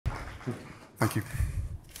Thank you.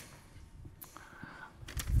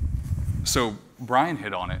 So Brian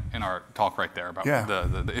hit on it in our talk right there about Yeah.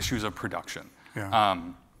 the issues of production. Yeah.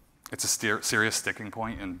 It's a serious sticking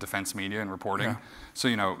point in defense media and reporting. Yeah.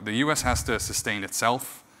 So, the U.S. has to sustain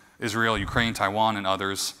itself, Israel, Ukraine, Taiwan, and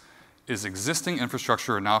others. Is existing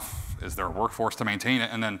infrastructure enough? Is there a workforce to maintain it?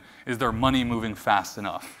 And then is there money moving fast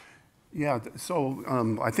enough? Yeah, so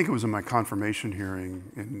I think it was in my confirmation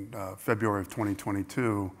hearing in February of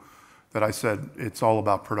 2022 that I said it's all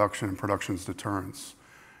about production and production's deterrence.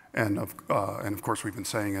 And of course, we've been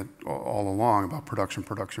saying it all along about production,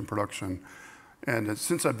 production, production. And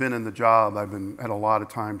since I've been in the job, I've had a lot of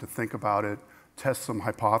time to think about it, test some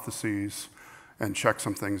hypotheses, and check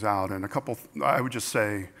some things out. And I would just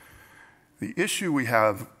say, the issue we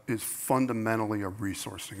have is fundamentally a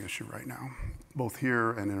resourcing issue right now, both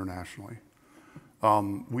here and internationally.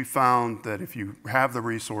 We found that if you have the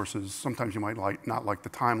resources, sometimes you might not like the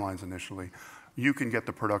timelines initially, you can get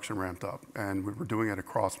the production ramped up, and we're doing it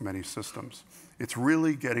across many systems. It's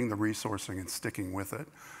really getting the resourcing and sticking with it.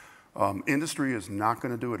 Industry is not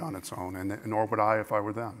going to do it on its own, and nor would I if I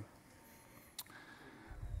were them.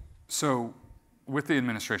 So, with the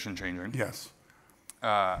administration changing, yes,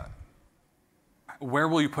 where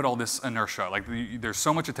will you put all this inertia? Like, there's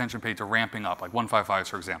so much attention paid to ramping up, like 155s,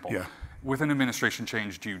 for example. Yeah. With an administration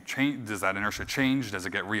change, does that inertia change? Does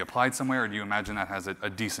it get reapplied somewhere, or do you imagine that has a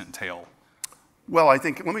decent tail? Well, I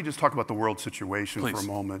think, let me just talk about the world situation Please. For a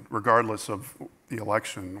moment, regardless of the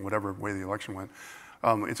election, whatever way the election went.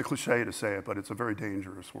 It's a cliche to say it, but it's a very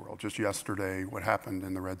dangerous world. Just yesterday, what happened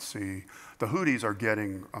in the Red Sea, the Houthis are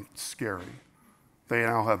getting scary. They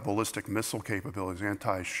now have ballistic missile capabilities,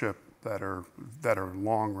 anti-ship, that are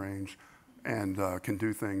long range and can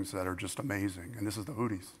do things that are just amazing. And this is the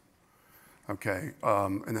Houthis. Okay,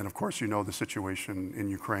 and then of course the situation in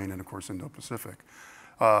Ukraine and of course Indo-Pacific.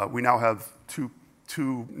 We now have two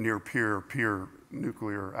near peer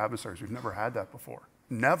nuclear adversaries. We've never had that before.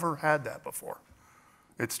 Never had that before.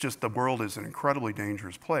 It's just the world is an incredibly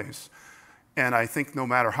dangerous place. And I think no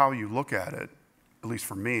matter how you look at it, at least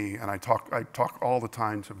for me, and I talk all the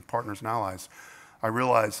time to partners and allies, I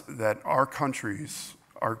realize that our countries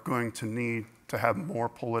are going to need to have more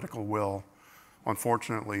political will,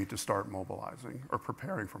 unfortunately, to start mobilizing or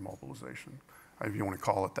preparing for mobilization, if you want to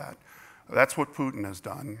call it that. That's what Putin has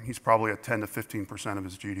done. He's probably at 10 to 15% of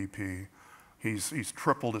his GDP. He's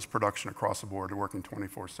tripled his production across the board, working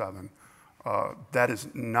 24/7. That is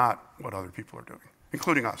not what other people are doing,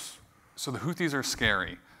 including us. So the Houthis are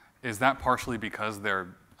scary. Is that partially because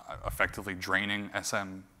they're effectively draining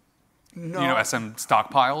SM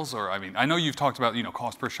stockpiles? Or, I mean, I know you've talked about,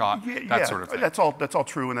 cost per shot, that sort of thing. That's all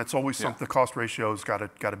true, and that's always something. The cost ratio's got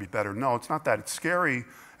to be better. No, it's not that. It's scary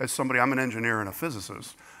as somebody. I'm an engineer and a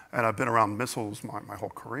physicist, and I've been around missiles my whole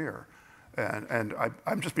career. And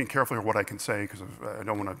I'm just being careful here what I can say because I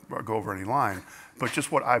don't want to go over any line. But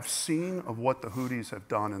just what I've seen of what the Houthis have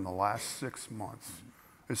done in the last 6 months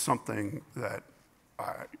is something that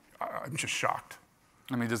I'm just shocked.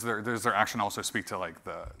 I mean, does their action also speak to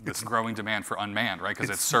this growing demand for unmanned, right? Because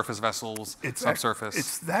it's surface vessels, subsurface,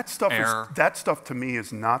 it's that stuff. air. That stuff to me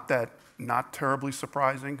is not terribly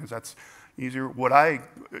surprising because that's easier.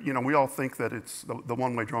 We all think that it's the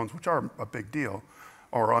one-way drones, which are a big deal,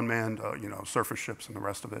 or unmanned, surface ships and the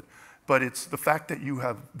rest of it. But it's the fact that you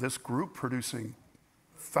have this group producing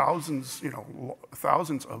thousands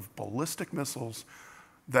of ballistic missiles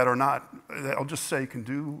that are not, that I'll just say can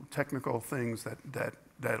do technical things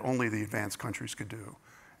that only the advanced countries could do.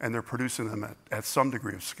 And they're producing them at some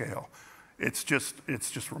degree of scale. It's just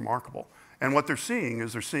remarkable. And what they're seeing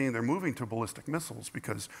is they're moving to ballistic missiles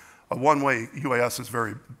because a one-way UAS is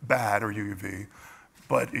very bad, or UUV.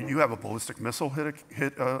 But you have a ballistic missile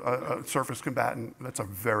hit a surface combatant, that's a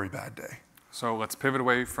very bad day. So let's pivot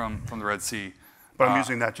away from the Red Sea. But I'm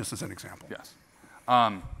using that just as an example. Yes.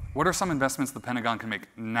 What are some investments the Pentagon can make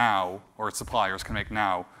now, or its suppliers can make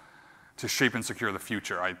now, to shape and secure the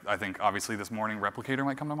future? I think obviously this morning Replicator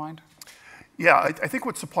might come to mind. Yeah, I think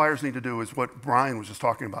what suppliers need to do is what Brian was just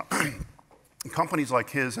talking about. Companies like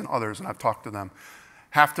his and others, and I've talked to them,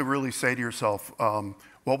 have to really say to yourself,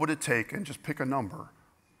 what would it take, and just pick a number,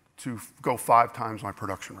 to go 5 times my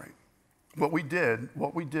production rate. What we did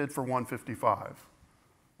for 155,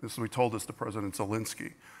 we told this to President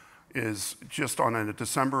Zelensky, is just on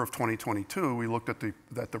December of 2022, we looked at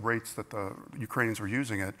the rates that the Ukrainians were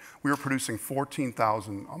using it. We were producing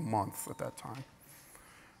 14,000 a month at that time.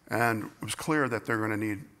 And it was clear that they're going to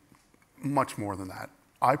need much more than that.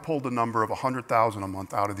 I pulled the number of 100,000 a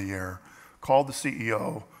month out of the air, called the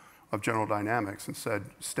CEO of General Dynamics and said,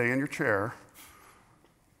 stay in your chair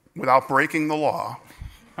without breaking the law.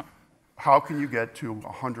 how can you get to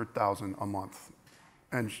 100,000 a month?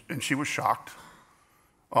 And she was shocked.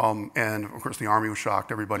 And of course the Army was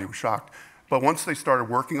shocked, everybody was shocked. But once they started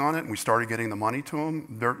working on it and we started getting the money to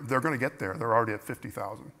them, they're going to get there. They're already at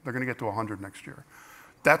 50,000. They're going to get to 100 next year.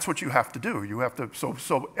 That's what you have to do. You have to,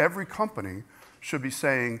 so every company should be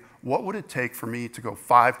saying, what would it take for me to go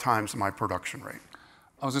 5 times my production rate?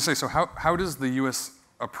 I was going to say, so how does the US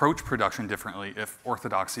approach production differently if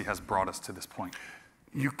orthodoxy has brought us to this point?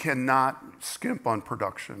 You cannot skimp on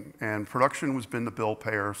production. And production has been the bill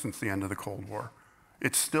payer since the end of the Cold War.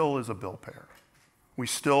 It still is a bill payer. We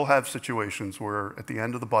still have situations where at the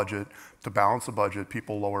end of the budget, to balance the budget,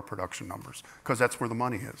 people lower production numbers because that's where the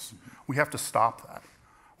money is. We have to stop that.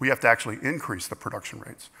 We have to actually increase the production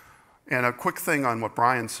rates. And a quick thing on what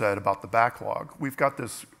Brian said about the backlog. We've got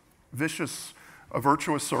this a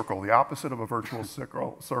virtuous circle, the opposite of a virtuous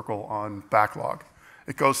circle on backlog.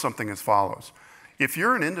 It goes something as follows. If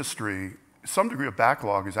you're an industry, some degree of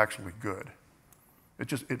backlog is actually good.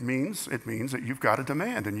 It means that you've got a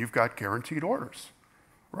demand and you've got guaranteed orders,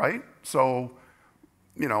 right? So,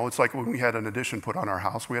 you know, it's like when we had an addition put on our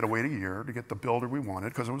house, we had to wait a year to get the builder we wanted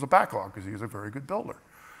because it was a backlog because he was a very good builder.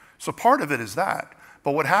 So part of it is that.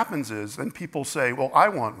 But what happens is then people say, well, I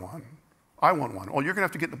want one. I want one. Well, you're going to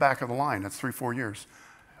have to get in the back of the line. That's 3-4 years.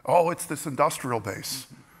 Oh, it's this industrial base.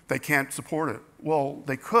 They can't support it. Well,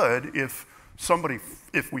 they could if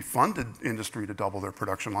we funded industry to double their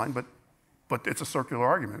production line, but it's a circular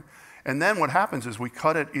argument. And then what happens is we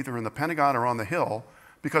cut it either in the Pentagon or on the Hill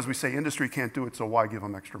because we say industry can't do it, so why give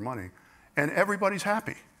them extra money? And everybody's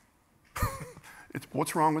happy.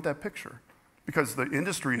 What's wrong with that picture? Because the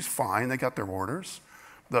industry is fine, they got their orders.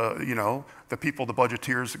 The people, the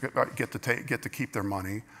budgeteers get to keep their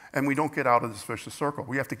money, and we don't get out of this vicious circle.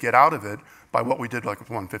 We have to get out of it by what we did like with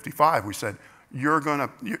 155. We said,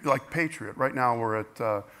 like Patriot, right now we're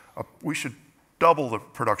at, we should double the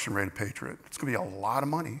production rate of Patriot. It's going to be a lot of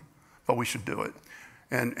money, but we should do it.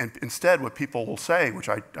 And instead, what people will say, which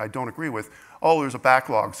I don't agree with, oh, there's a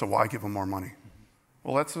backlog, so why give them more money?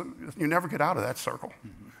 Well, you never get out of that circle.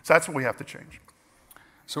 So that's what we have to change.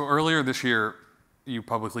 So earlier this year, you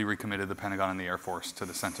publicly recommitted the Pentagon and the Air Force to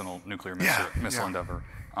the Sentinel nuclear missile endeavor,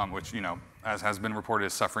 which, you know, as has been reported,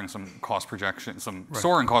 is suffering some cost projections,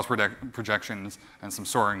 soaring cost projections, and some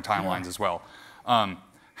soaring timelines as well.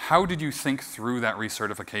 How did you think through that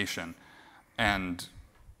recertification and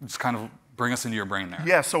just kind of bring us into your brain there?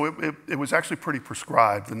 Yeah, so it was actually pretty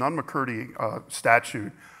prescribed. The Nunn-McCurdy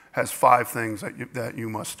statute has 5 things that you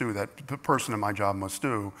must do, that the person in my job must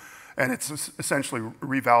do. And it's essentially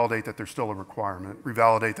revalidate that there's still a requirement,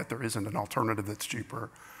 revalidate that there isn't an alternative that's cheaper.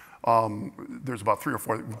 There's about 3 or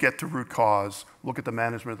 4. Get to root cause, look at the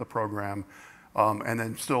management of the program, and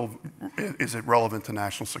then still, is it relevant to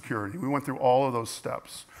national security? We went through all of those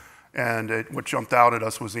steps. And what jumped out at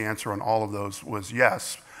us was the answer on all of those was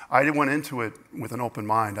yes. I went into it with an open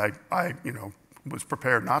mind. I was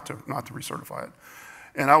prepared not to recertify it.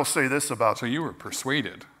 And I will say this about... So you were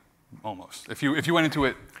persuaded, almost. If you went into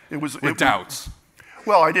it with doubts.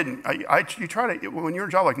 Well, I didn't. You try to, when you're in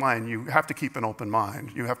a job like mine, you have to keep an open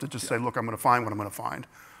mind. You have to just say, look, I'm going to find what I'm going to find.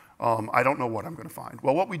 I don't know what I'm going to find.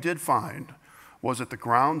 Well, what we did find was that the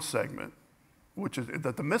ground segment, which is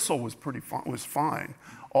that the missile was fine.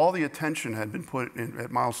 All the attention had been put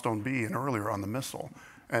at milestone B and earlier on the missile,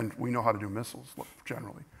 and we know how to do missiles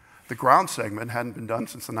generally. The ground segment hadn't been done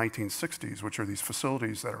since the 1960s, which are these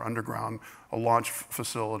facilities that are underground, a launch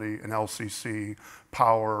facility, an LCC,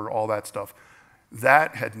 power, all that stuff.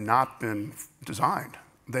 That had not been designed.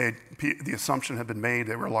 The assumption had been made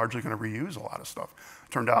they were largely going to reuse a lot of stuff.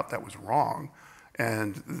 Turned out that was wrong.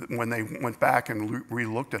 And when they went back and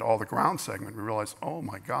re-looked at all the ground segment, we realized, oh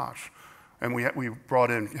my gosh. And we brought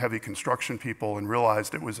in heavy construction people and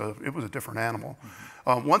realized it was a different animal.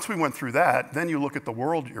 Once we went through that, then you look at the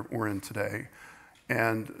world we're in today,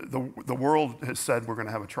 and the world has said we're going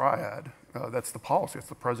to have a triad. That's the policy. It's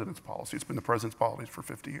the president's policy. It's been the president's policy for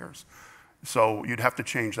 50 years. So you'd have to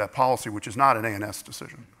change that policy, which is not an A&S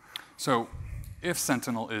decision. So if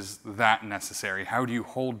Sentinel is that necessary, how do you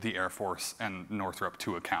hold the Air Force and Northrop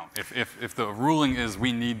to account? If the ruling is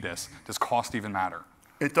we need this, does cost even matter?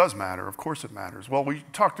 It does matter. Of course it matters. Well, we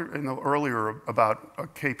talked earlier about a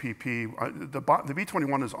KPP. The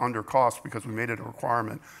B-21 is under cost because we made it a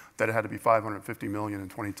requirement that it had to be $550 million in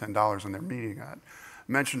 2010 and they're meeting that.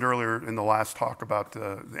 Mentioned earlier in the last talk about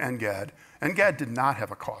the NGAD. NGAD did not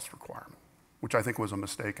have a cost requirement, which I think was a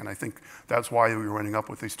mistake, and I think that's why we were ending up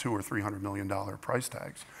with these $200 or $300 million price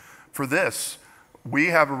tags. For this, we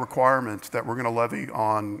have a requirement that we're going to levy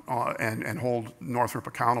on and hold Northrop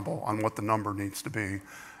accountable on what the number needs to be.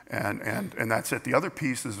 And that's it. The other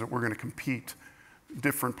piece is that we're going to compete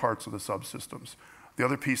different parts of the subsystems. The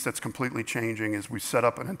other piece that's completely changing is we set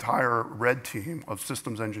up an entire red team of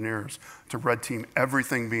systems engineers to red team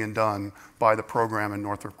everything being done by the program in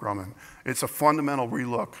Northrop Grumman. It's a fundamental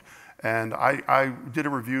relook. And I did a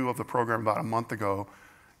review of the program about a month ago,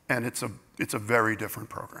 and it's a very different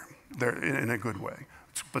program. In a good way.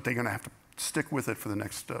 But they're going to have to stick with it for the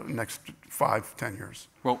next 5-10 years.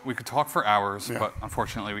 Well, we could talk for hours, but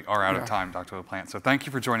unfortunately we are out of time, Dr. LaPlante. So thank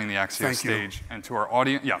you for joining the Axios stage. And to our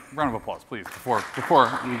audience, round of applause, please, before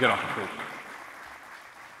you get off the stage.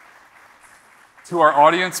 To our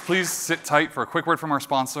audience, please sit tight for a quick word from our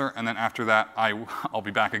sponsor, and then after that, I'll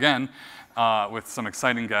be back again with some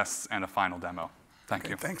exciting guests and a final demo. Thank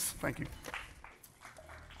you. Thanks. Thank you.